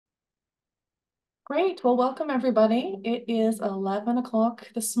Great. Well, welcome everybody. It is 11 o'clock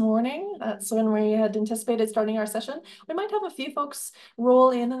this morning. That's when we had anticipated starting our session. We might have a few folks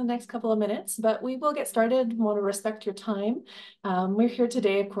roll in the next couple of minutes, but we will get started. We want to respect your time. We're here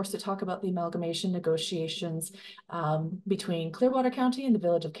today, of course, to talk about the amalgamation negotiations between Clearwater County and the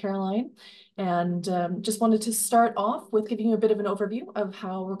village of Caroline. And just wanted to start off with giving you a bit of an overview of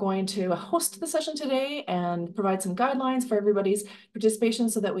how we're going to host the session today and provide some guidelines for everybody's participation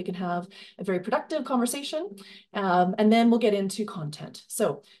so that we can have a very productive conversation, and then we'll get into content.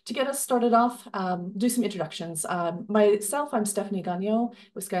 So to get us started off, do some introductions. Myself, I'm Stephanie Gagnon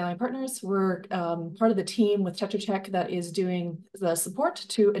with Skyline Partners. We're part of the team with Tetra Tech that is doing the support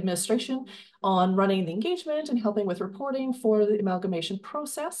to administration on running the engagement and helping with reporting for the amalgamation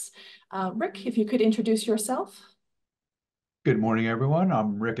process. Rick, if you could introduce yourself. Good morning, everyone.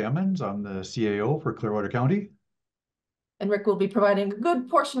 I'm Rick Emmons. I'm the CAO for Clearwater County. And Rick will be providing a good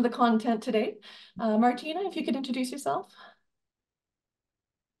portion of the content today. Martina, if you could introduce yourself.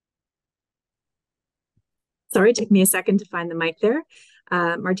 Sorry, took me a second to find the mic there.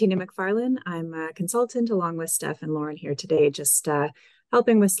 Martina McFarlane. I'm a consultant along with Steph and Lauren here today, just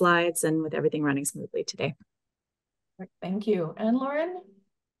helping with slides and with everything running smoothly today. Thank you. And Lauren?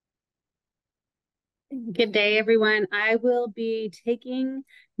 Good day, everyone. I will be taking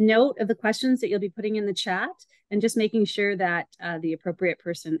note of the questions that you'll be putting in the chat and just making sure that the appropriate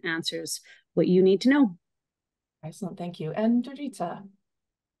person answers what you need to know. Excellent, thank you. And Georgita?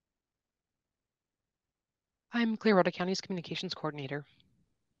 I'm Clearwater County's Communications Coordinator.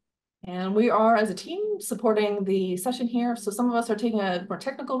 And we are, as a team, supporting the session here. So some of us are taking a more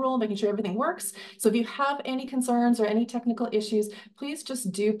technical role, making sure everything works. So if you have any concerns or any technical issues, please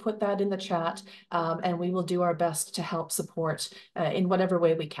just do put that in the chat, and we will do our best to help support in whatever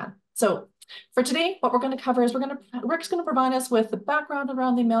way we can. So for today, what we're going to cover is Rick's going to provide us with the background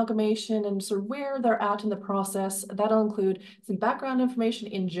around the amalgamation and sort of where they're at in the process. That'll include some background information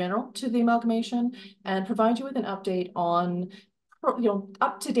in general to the amalgamation and provide you with an update on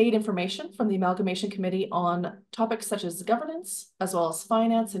up-to-date information from the Amalgamation Committee on topics such as governance, as well as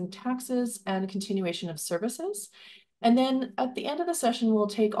finance and taxes and continuation of services. And then at the end of the session, we'll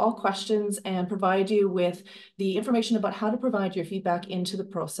take all questions and provide you with the information about how to provide your feedback into the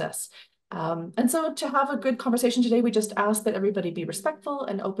process. And so to have a good conversation today, we just ask that everybody be respectful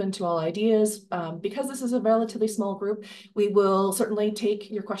and open to all ideas. Because this is a relatively small group, we will certainly take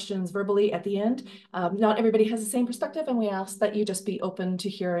your questions verbally at the end. Not everybody has the same perspective, and we ask that you just be open to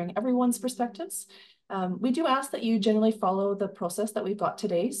hearing everyone's perspectives. We do ask that you generally follow the process that we've got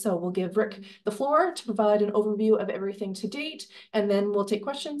today. So we'll give Rick the floor to provide an overview of everything to date, and then we'll take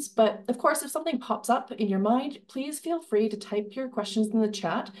questions. But of course, if something pops up in your mind, please feel free to type your questions in the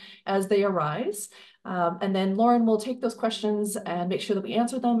chat as they arise. And then Lauren will take those questions and make sure that we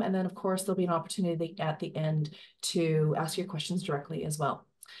answer them. And then of course, there'll be an opportunity at the end to ask your questions directly as well.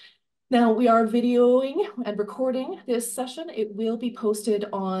 Now, we are videoing and recording this session. It will be posted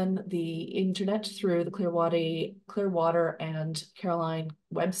on the internet through the Clearwater and Caroline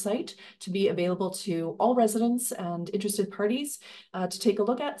website to be available to all residents and interested parties to take a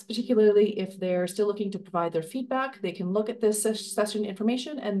look at, particularly if they're still looking to provide their feedback. They can look at this session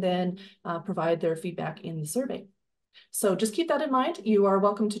information and then provide their feedback in the survey. So just keep that in mind. You are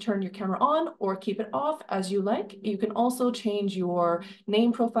welcome to turn your camera on or keep it off as you like. You can also change your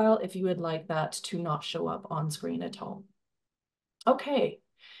name profile if you would like that to not show up on screen at all. Okay,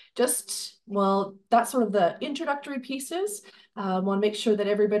 well, that's sort of the introductory pieces. Want to make sure that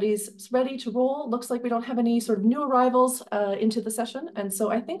everybody's ready to roll. Looks like we don't have any sort of new arrivals into the session. And so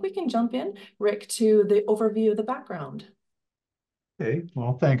I think we can jump in, Rick, to the overview of the background. Okay,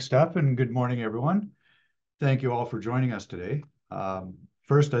 well, thanks, Steph, and good morning, everyone. Thank you all for joining us today.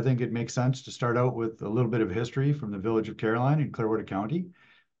 First, I think it makes sense to start out with a little bit of history from the village of Caroline in Clearwater County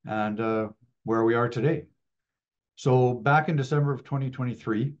and where we are today. So back in December of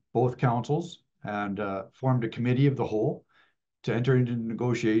 2023, both councils formed a committee of the whole to enter into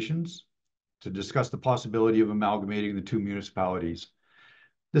negotiations to discuss the possibility of amalgamating the two municipalities.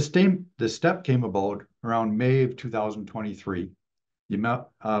 This step came about around May of 2023.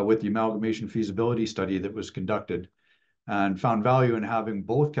 With the amalgamation feasibility study that was conducted and found value in having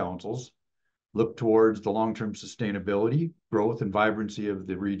both councils look towards the long-term sustainability, growth, and vibrancy of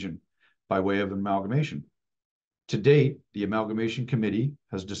the region by way of amalgamation. To date, the Amalgamation Committee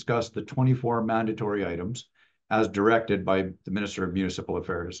has discussed the 24 mandatory items as directed by the Minister of Municipal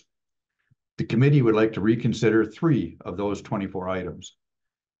Affairs. The committee would like to reconsider 3 of those 24 items.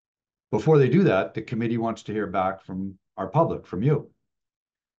 Before they do that, the committee wants to hear back from our public, from you.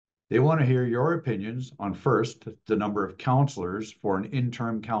 They want to hear your opinions on, first, the number of councillors for an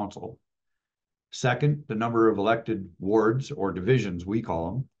interim council. Second, the number of elected wards or divisions, we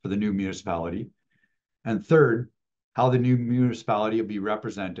call them, for the new municipality. And third, how the new municipality will be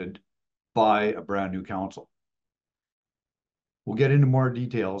represented by a brand new council. We'll get into more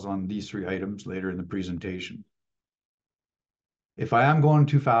details on these three items later in the presentation. If I am going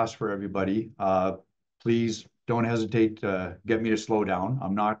too fast for everybody, please don't hesitate to get me to slow down.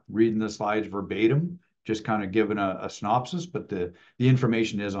 I'm not reading the slides verbatim, just kind of giving a synopsis, but the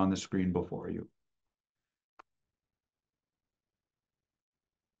information is on the screen before you.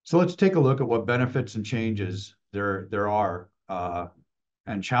 So let's take a look at what benefits and changes there are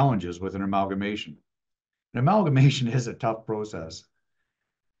and challenges with an amalgamation. An amalgamation is a tough process.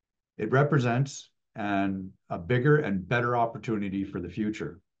 It represents a bigger and better opportunity for the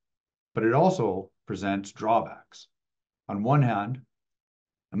future, but it also presents drawbacks. On one hand,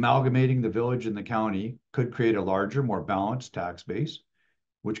 amalgamating the village and the county could create a larger, more balanced tax base,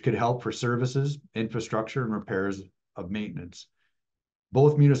 which could help for services, infrastructure, and repairs of maintenance.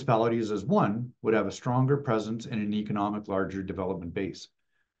 Both municipalities as one would have a stronger presence in an economic larger development base.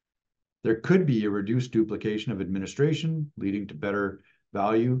 There could be a reduced duplication of administration, leading to better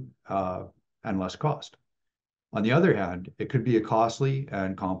value and less cost. On the other hand, it could be a costly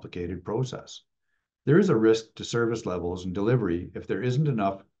and complicated process. There is a risk to service levels and delivery if there isn't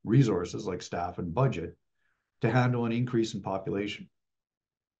enough resources like staff and budget to handle an increase in population.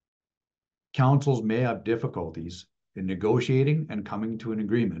 Councils may have difficulties in negotiating and coming to an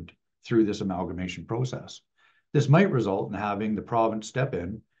agreement through this amalgamation process. This might result in having the province step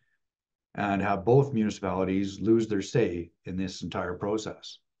in and have both municipalities lose their say in this entire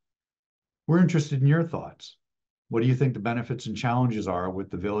process. We're interested in your thoughts. What do you think the benefits and challenges are with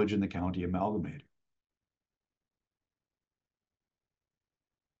the village and the county amalgamating?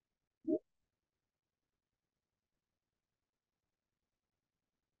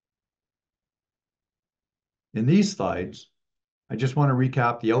 In these slides, I just want to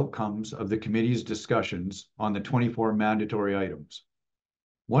recap the outcomes of the committee's discussions on the 24 mandatory items.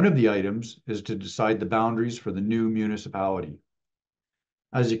 One of the items is to decide the boundaries for the new municipality.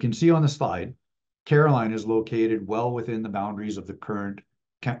 As you can see on the slide, Caroline is located well within the boundaries of the current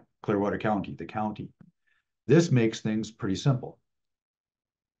Clearwater County, the county. This makes things pretty simple.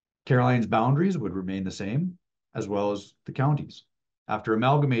 Caroline's boundaries would remain the same, as well as the county's. After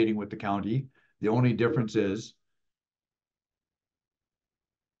amalgamating with the county, the only difference is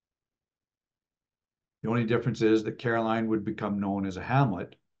that Caroline would become known as a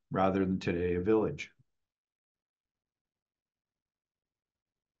hamlet rather than today a village.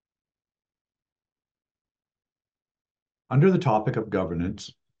 Under the topic of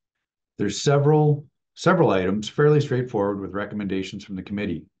governance, there's several items fairly straightforward with recommendations from the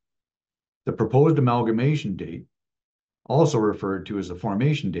committee. The proposed amalgamation date, also referred to as the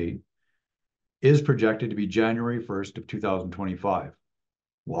formation date, is projected to be January 1st of 2025.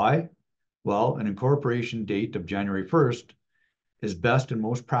 Why? Well, an incorporation date of January 1st is best and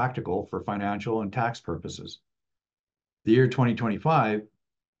most practical for financial and tax purposes. The year 2025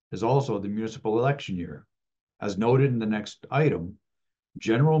 is also the municipal election year. As noted in the next item,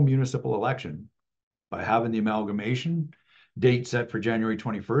 general municipal election, by having the amalgamation date set for January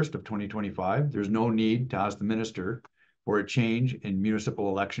 21st of 2025, there's no need to ask the minister for a change in municipal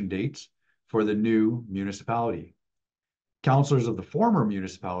election dates for the new municipality. Councillors of the former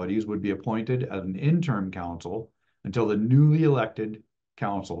municipalities would be appointed as an interim council until the newly elected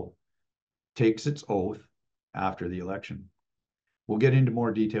council takes its oath after the election. We'll get into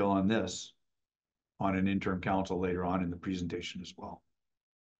more detail on this on an interim council later on in the presentation as well.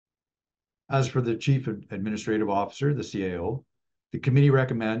 As for the Chief Administrative Officer, the CAO, the committee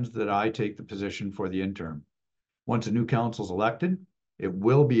recommends that I take the position for the interim. Once a new council is elected, it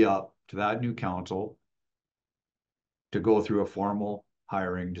will be up to that new council to go through a formal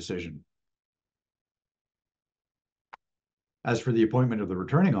hiring decision. As for the appointment of the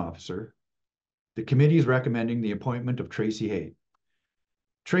returning officer, the committee is recommending the appointment of Tracy Hay.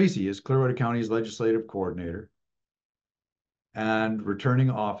 Tracy is Clearwater County's legislative coordinator, and returning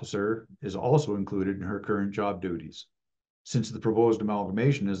officer is also included in her current job duties. Since the proposed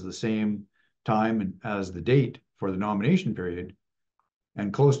amalgamation is the same time as the date for the nomination period,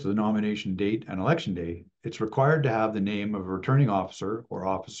 and close to the nomination date and election day, it's required to have the name of a returning officer or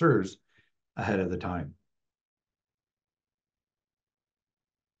officers ahead of the time.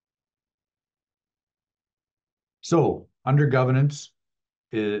 So, under governance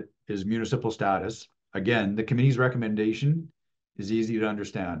is municipal status. Again, the committee's recommendation is easy to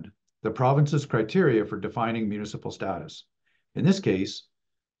understand. The province's criteria for defining municipal status. In this case,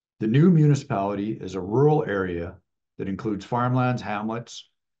 the new municipality is a rural area that includes farmlands, hamlets,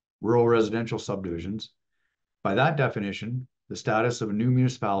 rural residential subdivisions. By that definition, the status of a new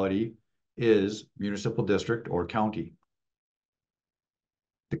municipality is municipal district or county.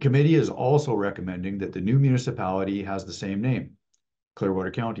 The committee is also recommending that the new municipality has the same name,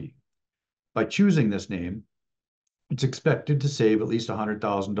 Clearwater County. By choosing this name, it's expected to save at least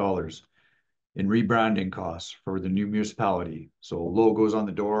 $100,000 in rebranding costs for the new municipality. So logos on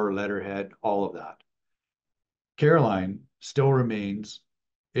the door, letterhead, all of that. Caroline still remains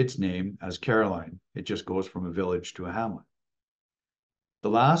its name as Caroline. It just goes from a village to a hamlet. The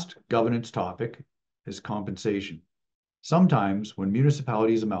last governance topic is compensation. Sometimes when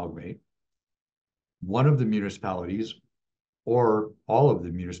municipalities amalgamate, one of the municipalities or all of the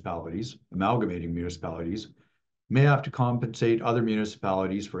municipalities, amalgamating municipalities, may have to compensate other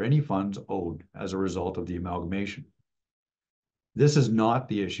municipalities for any funds owed as a result of the amalgamation. This is not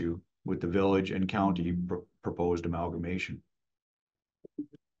the issue with the village and county proposed amalgamation.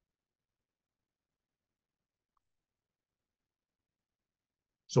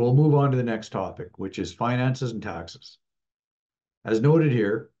 So we'll move on to the next topic, which is finances and taxes. As noted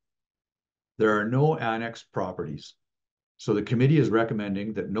here, there are no annexed properties. So the committee is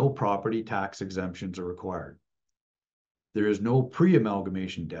recommending that no property tax exemptions are required. There is no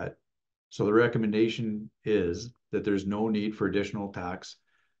pre-amalgamation debt, so the recommendation is that there's no need for additional tax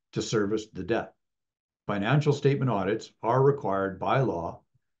to service the debt. Financial statement audits are required by law,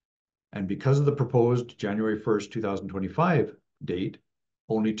 and because of the proposed January 1st, 2025 date,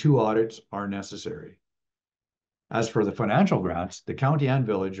 only 2 audits are necessary. As for the financial grants, the county and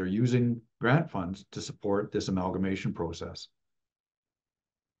village are using grant funds to support this amalgamation process.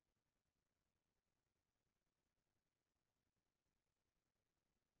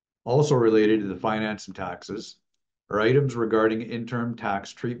 Also related to the finance and taxes are items regarding interim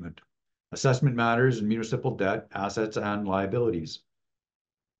tax treatment, assessment matters and municipal debt, assets, and liabilities.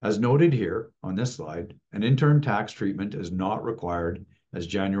 As noted here on this slide, an interim tax treatment is not required, as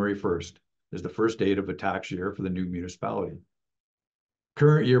January 1st is the first date of a tax year for the new municipality.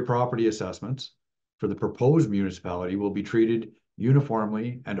 Current year property assessments for the proposed municipality will be treated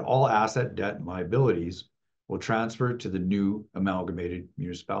uniformly, and all asset, debt, and liabilities will transfer to the new amalgamated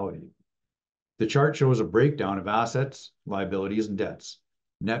municipality. The chart shows a breakdown of assets, liabilities, and debts,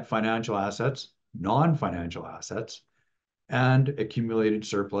 net financial assets, non-financial assets, and accumulated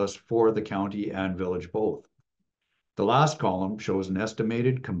surplus for the county and village both. The last column shows an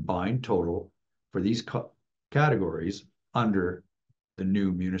estimated combined total for these categories under the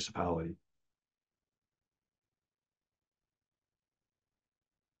new municipality.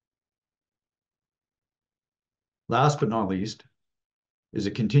 Last but not least is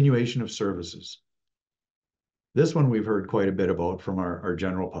a continuation of services. This one we've heard quite a bit about from our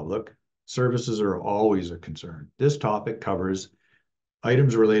general public. Services are always a concern. This topic covers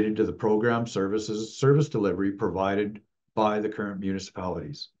items related to the program services, service delivery provided by the current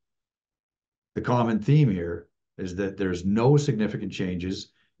municipalities. The common theme here is that there's no significant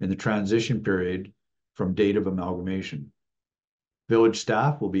changes in the transition period from date of amalgamation. Village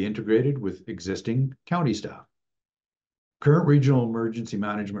staff will be integrated with existing county staff. Current regional emergency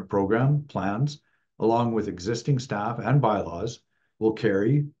management program plans, along with existing staff and bylaws, will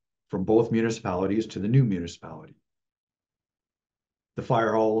carry from both municipalities to the new municipality. The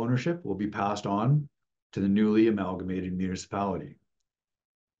fire hall ownership will be passed on to the newly amalgamated municipality.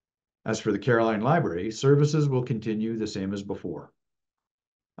 As for the Caroline Library, services will continue the same as before.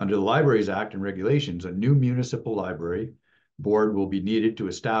 Under the Libraries Act and regulations, a new municipal library board will be needed to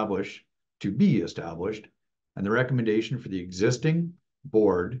be established, and the recommendation for the existing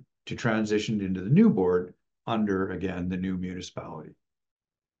board to transition into the new board under, again, the new municipality.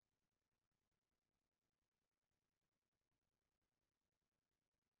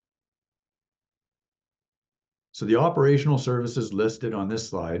 So the operational services listed on this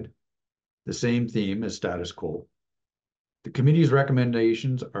slide, the same theme as status quo. The committee's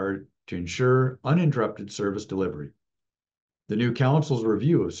recommendations are to ensure uninterrupted service delivery. The new council's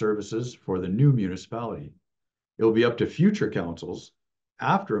review of services for the new municipality. It will be up to future councils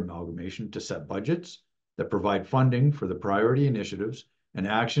after amalgamation to set budgets that provide funding for the priority initiatives and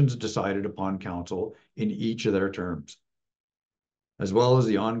actions decided upon council in each of their terms, as well as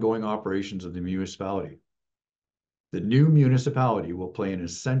the ongoing operations of the municipality. The new municipality will play an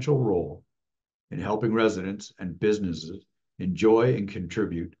essential role in helping residents and businesses enjoy and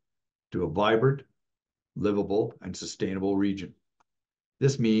contribute to a vibrant, livable, and sustainable region.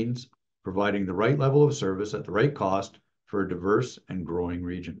 This means providing the right level of service at the right cost for a diverse and growing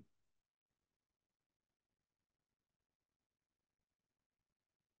region.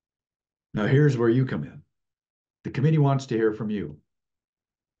 Now here's where you come in. The committee wants to hear from you.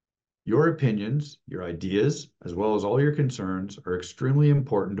 Your opinions, your ideas, as well as all your concerns are extremely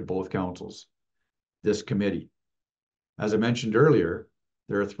important to both councils, this committee. As I mentioned earlier,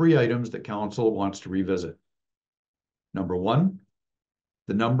 there are 3 items that council wants to revisit. Number 1,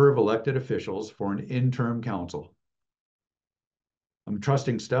 the number of elected officials for an interim council. I'm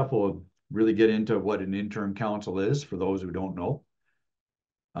trusting Steph will really get into what an interim council is for those who don't know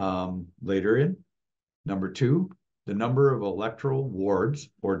later in. Number 2, the number of electoral wards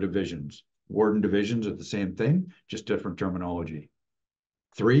or divisions. Ward and divisions are the same thing, just different terminology.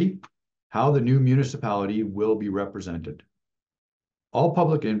 3, how the new municipality will be represented. All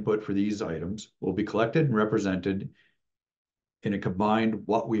public input for these items will be collected and represented in a combined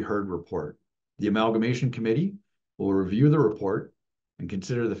What We Heard report. The Amalgamation Committee will review the report and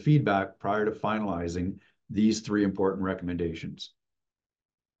consider the feedback prior to finalizing these 3 important recommendations.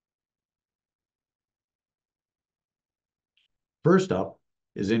 First up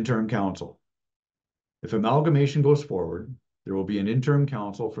is interim council. If amalgamation goes forward, there will be an interim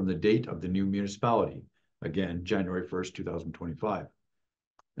council from the date of the new municipality, again, January 1st, 2025,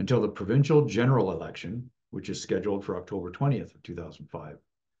 until the provincial general election, which is scheduled for October 20th of 2005.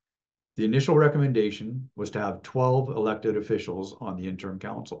 The initial recommendation was to have 12 elected officials on the interim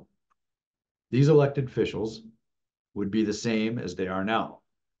council. These elected officials would be the same as they are now,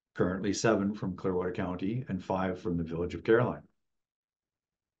 currently 7 from Clearwater County and 5 from the Village of Caroline.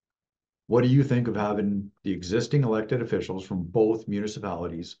 What do you think of having the existing elected officials from both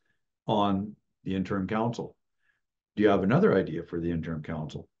municipalities on the interim council? Do you have another idea for the interim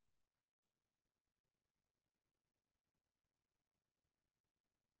council?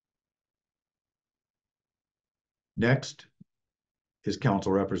 Next is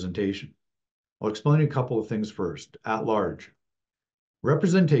council representation. I'll explain a couple of things first. At large.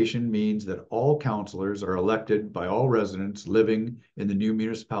 Representation means that all councillors are elected by all residents living in the new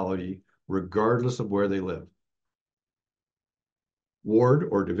municipality, regardless of where they live. Ward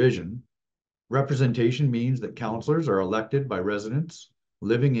or division. Representation means that councillors are elected by residents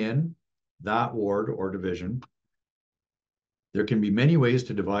living in that ward or division. There can be many ways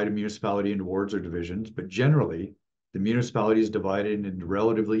to divide a municipality into wards or divisions, but generally, the municipality is divided into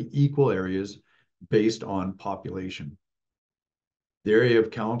relatively equal areas based on population. The area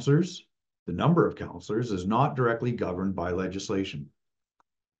of councillors, the number of councillors, is not directly governed by legislation.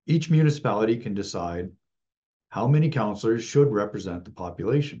 Each municipality can decide how many councillors should represent the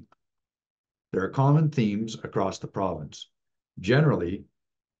population. There are common themes across the province. Generally,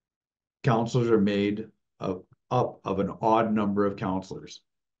 councillors are made up of an odd number of councillors.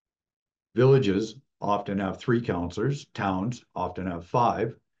 Villages often have 3 councillors, towns often have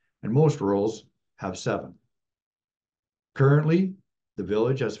 5, and most rurals have 7. Currently, the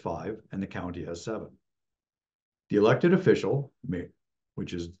village has 5 and the county has 7. The elected official,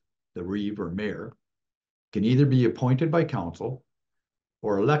 which is the reeve or mayor, can either be appointed by council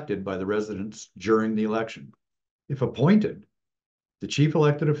or elected by the residents during the election. If appointed, the chief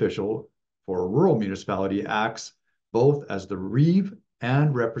elected official for a rural municipality acts both as the reeve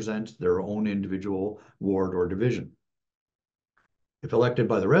and represents their own individual ward or division. If elected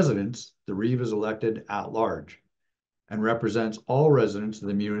by the residents, the reeve is elected at large and represents all residents of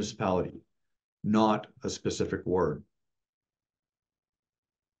the municipality, not a specific ward.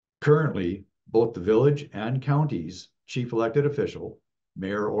 Currently, both the village and county's chief elected official,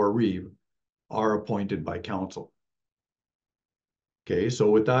 mayor or reeve, are appointed by council. Okay, so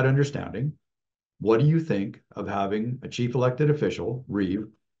with that understanding, what do you think of having a chief elected official, reeve,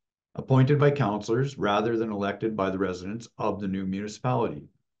 appointed by councillors rather than elected by the residents of the new municipality?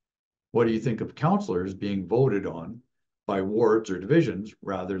 What do you think of councillors being voted on by wards or divisions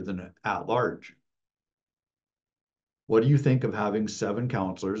rather than at large? What do you think of having 7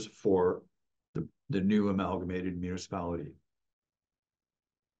 councillors for the new amalgamated municipality?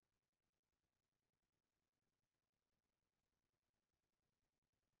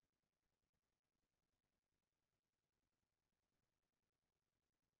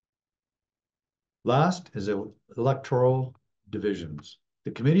 Last is electoral divisions.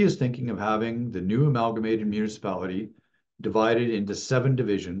 The committee is thinking of having the new amalgamated municipality divided into 7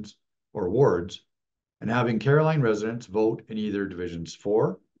 divisions or wards and having Caroline residents vote in either divisions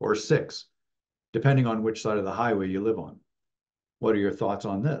 4 or 6, depending on which side of the highway you live on. What are your thoughts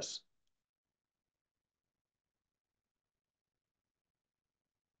on this?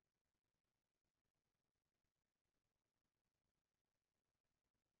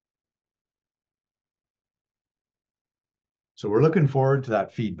 So we're looking forward to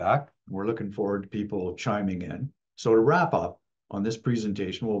that feedback. We're looking forward to people chiming in. So to wrap up on this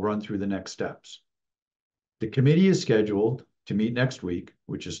presentation, we'll run through the next steps. The committee is scheduled to meet next week,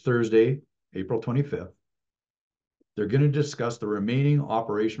 which is Thursday, April 25th. They're going to discuss the remaining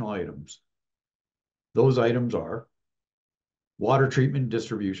operational items. Those items are water treatment and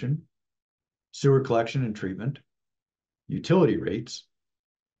distribution, sewer collection and treatment, utility rates,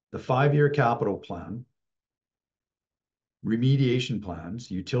 the 5-year capital plan, remediation plans,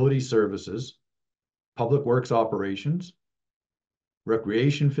 utility services, public works operations,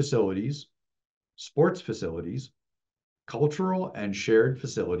 recreation facilities, sports facilities, cultural and shared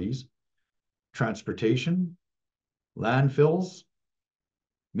facilities, transportation, landfills,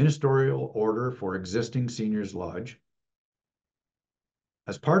 ministerial order for existing seniors lodge.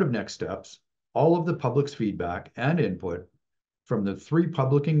 As part of next steps, all of the public's feedback and input from the 3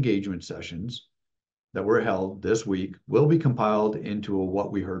 public engagement sessions that were held this week will be compiled into a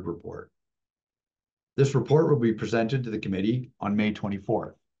What We Heard report. This report will be presented to the committee on May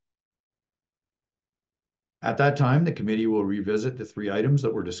 24th. At that time, the committee will revisit the 3 items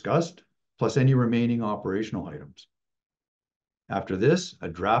that were discussed, plus any remaining operational items. After this, a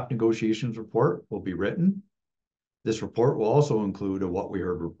draft negotiations report will be written. This report will also include a What We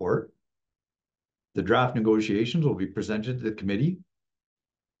Heard report. The draft negotiations will be presented to the committee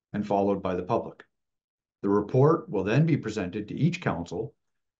and followed by the public. The report will then be presented to each council,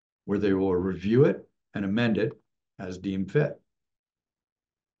 where they will review it and amend it as deemed fit.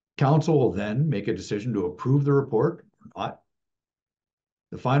 Council will then make a decision to approve the report or not.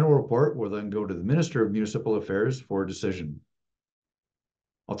 The final report will then go to the Minister of Municipal Affairs for a decision.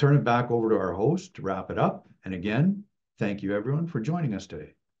 I'll turn it back over to our host to wrap it up. And again, thank you everyone for joining us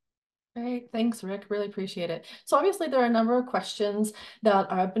today. Great, thanks, Rick. Really appreciate it. So obviously there are a number of questions that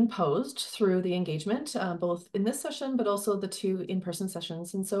have been posed through the engagement, both in this session, but also the 2 in-person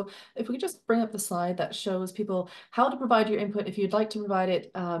sessions. And so if we could just bring up the slide that shows people how to provide your input if you'd like to provide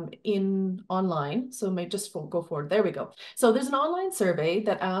it in online. So maybe just go forward. There we go. So there's an online survey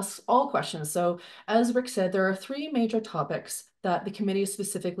that asks all questions. So as Rick said, there are 3 major topics that the committee is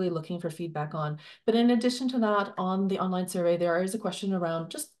specifically looking for feedback on. But in addition to that, on the online survey, there is a question around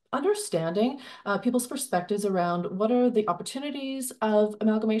just understanding people's perspectives around what are the opportunities of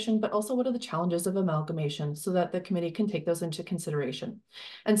amalgamation, but also what are the challenges of amalgamation, so that the committee can take those into consideration.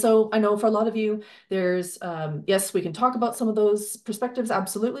 And so I know for a lot of you, there's, yes, we can talk about some of those perspectives,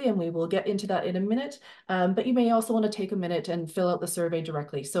 absolutely, and we will get into that in a minute, but you may also want to take a minute and fill out the survey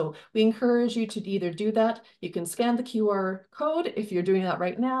directly. So we encourage you to either do that. You can scan the QR code if you're doing that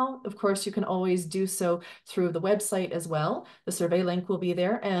right now. Of course, you can always do so through the website as well. The survey link will be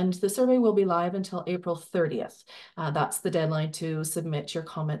there, and the survey will be live until April 30th. That's the deadline to submit your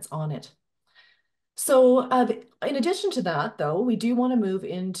comments on it. So in addition to that, though, we do want to move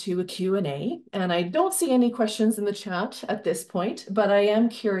into a Q&A, and I don't see any questions in the chat at this point, but I am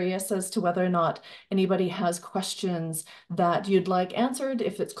curious as to whether or not anybody has questions that you'd like answered,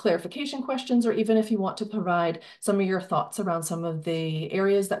 if it's clarification questions, or even if you want to provide some of your thoughts around some of the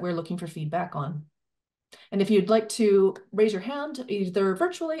areas that we're looking for feedback on. And if you'd like to raise your hand, either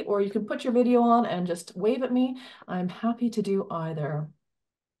virtually or you can put your video on and just wave at me, I'm happy to do either.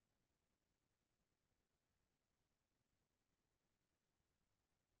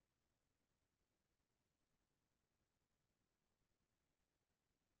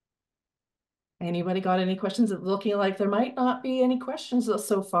 Anybody got any questions? It's looking like there might not be any questions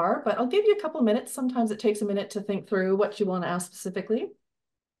so far, but I'll give you a couple minutes. Sometimes it takes a minute to think through what you want to ask specifically.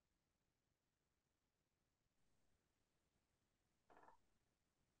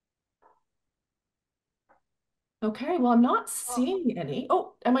 Okay, well, I'm not seeing any.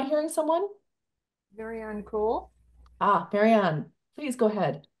 Oh, am I hearing someone? Marianne Cole. Ah, Marianne, please go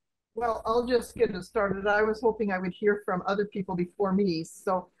ahead. Well, I'll just get it started. I was hoping I would hear from other people before me.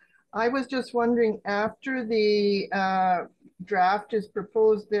 So I was just wondering, after the draft is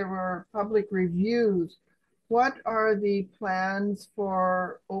proposed, there were public reviews. What are the plans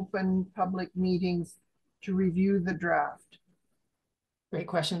for open public meetings to review the draft? Great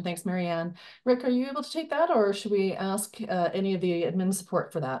question. Thanks, Marianne. Rick, are you able to take that, or should we ask any of the admin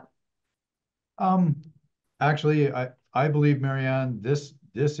support for that? Actually, I believe, Marianne, this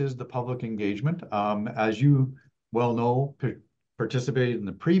is the public engagement. As you well know, participated in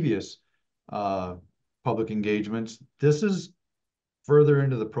the previous public engagements, this is further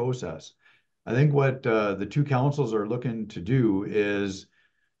into the process. I think what the 2 councils are looking to do is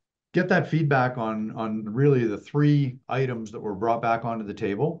get that feedback on really the 3 items that were brought back onto the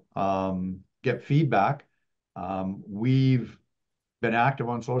table, get feedback. We've been active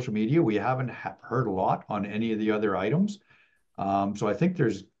on social media. We haven't heard a lot on any of the other items. So I think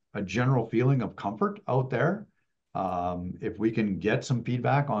there's a general feeling of comfort out there. If we can get some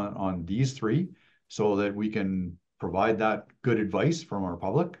feedback on these 3 so that we can provide that good advice from our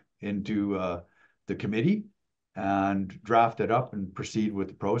public into the committee and draft it up and proceed with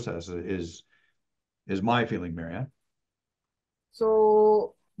the process is my feeling, Marianne.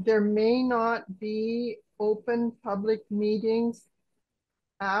 So there may not be open public meetings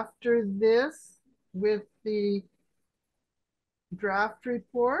after this with the draft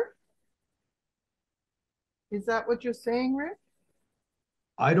report? Is that what you're saying, Rick?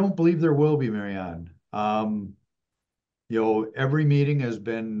 I don't believe there will be, Marianne. You know, every meeting has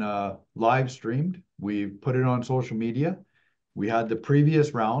been live streamed. We've put it on social media. We had the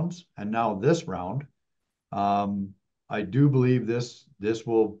previous rounds and now this round. I do believe this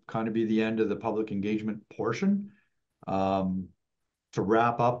will kind of be the end of the public engagement portion to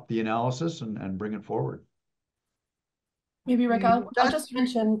wrap up the analysis and bring it forward. Maybe Rick, I'll That's just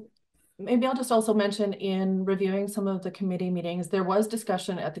mention, maybe I'll just also mention in reviewing some of the committee meetings, there was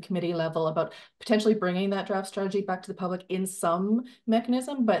discussion at the committee level about potentially bringing that draft strategy back to the public in some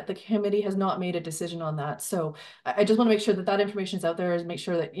mechanism, but the committee has not made a decision on that. So I just want to make sure that that information is out there, and make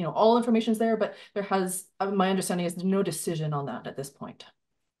sure that, you know, all information is there, but there has, my understanding is no decision on that at this point.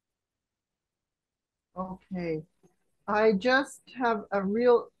 okay. I just have a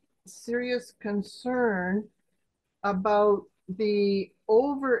real serious concern about the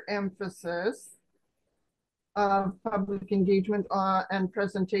overemphasis of public engagement and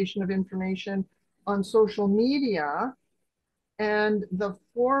presentation of information on social media, and the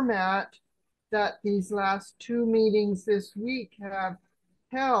format that these last two meetings this week have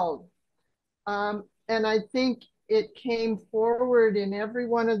held. And I think it came forward in every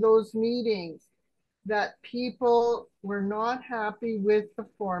one of those meetings that people were not happy with the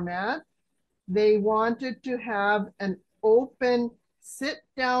format. They wanted to have an open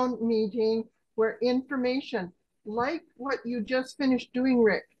sit-down meeting where information, like what you just finished doing,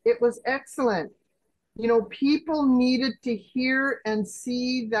 Rick, it was excellent. You know, people needed to hear and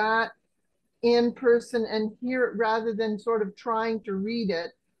see that in person and hear it rather than sort of trying to read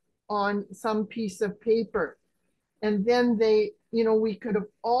it on some piece of paper. And then they, you know, we could have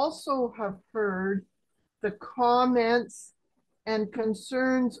also have heard the comments and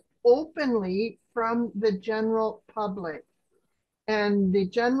concerns openly from the general public. And the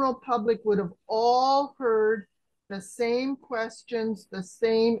general public would have all heard the same questions, the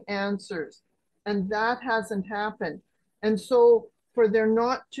same answers. And that hasn't happened. And so for there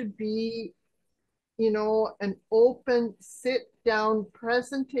not to be, you know, an open sit-down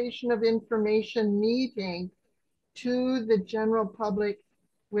presentation of information meeting to the general public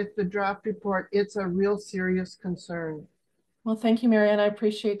with the draft report, it's a real serious concern. Well, thank you, Marianne. I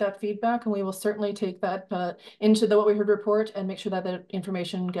appreciate that feedback, and we will certainly take that into the What We Heard report and make sure that the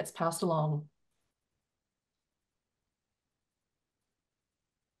information gets passed along.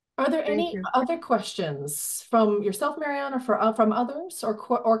 Are there any other questions from yourself, Marianne, or from others,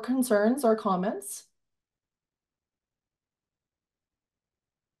 or concerns or comments?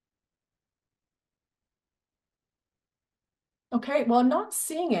 Okay, well, I'm not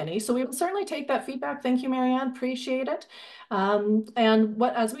seeing any, so we will certainly take that feedback. Thank you, Marianne, appreciate it. And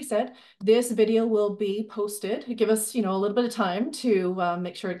as we said, this video will be posted. Give us, you know, a little bit of time to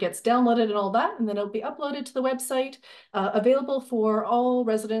make sure it gets downloaded and all that, and then it'll be uploaded to the website, available for all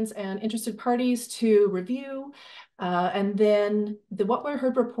residents and interested parties to review. And then the What We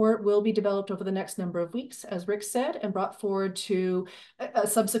Heard report will be developed over the next number of weeks, as Rick said, and brought forward to a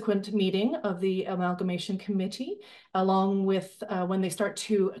subsequent meeting of the Amalgamation Committee, along with when they start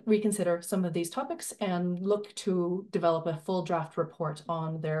to reconsider some of these topics and look to develop a full draft report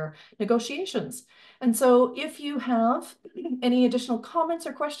on their negotiations. And so if you have any additional comments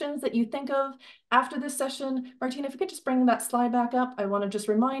or questions that you think of after this session, Martina, if you could just bring that slide back up. I want to just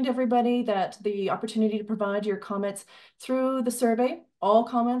remind everybody that the opportunity to provide your comments through the survey. All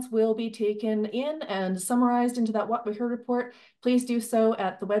comments will be taken in and summarized into that What We Heard report. Please do so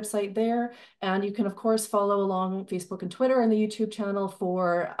at the website there. And you can, of course, follow along Facebook and Twitter and the YouTube channel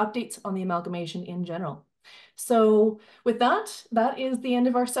for updates on the amalgamation in general. So with that, that is the end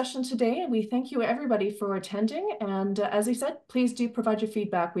of our session today. We thank you, everybody, for attending. And as I said, please do provide your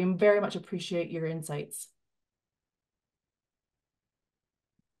feedback. We very much appreciate your insights.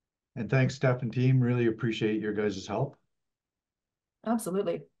 And thanks, Steph and team. Really appreciate your guys' help.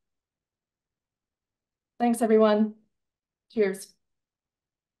 Absolutely. Thanks, everyone. Cheers.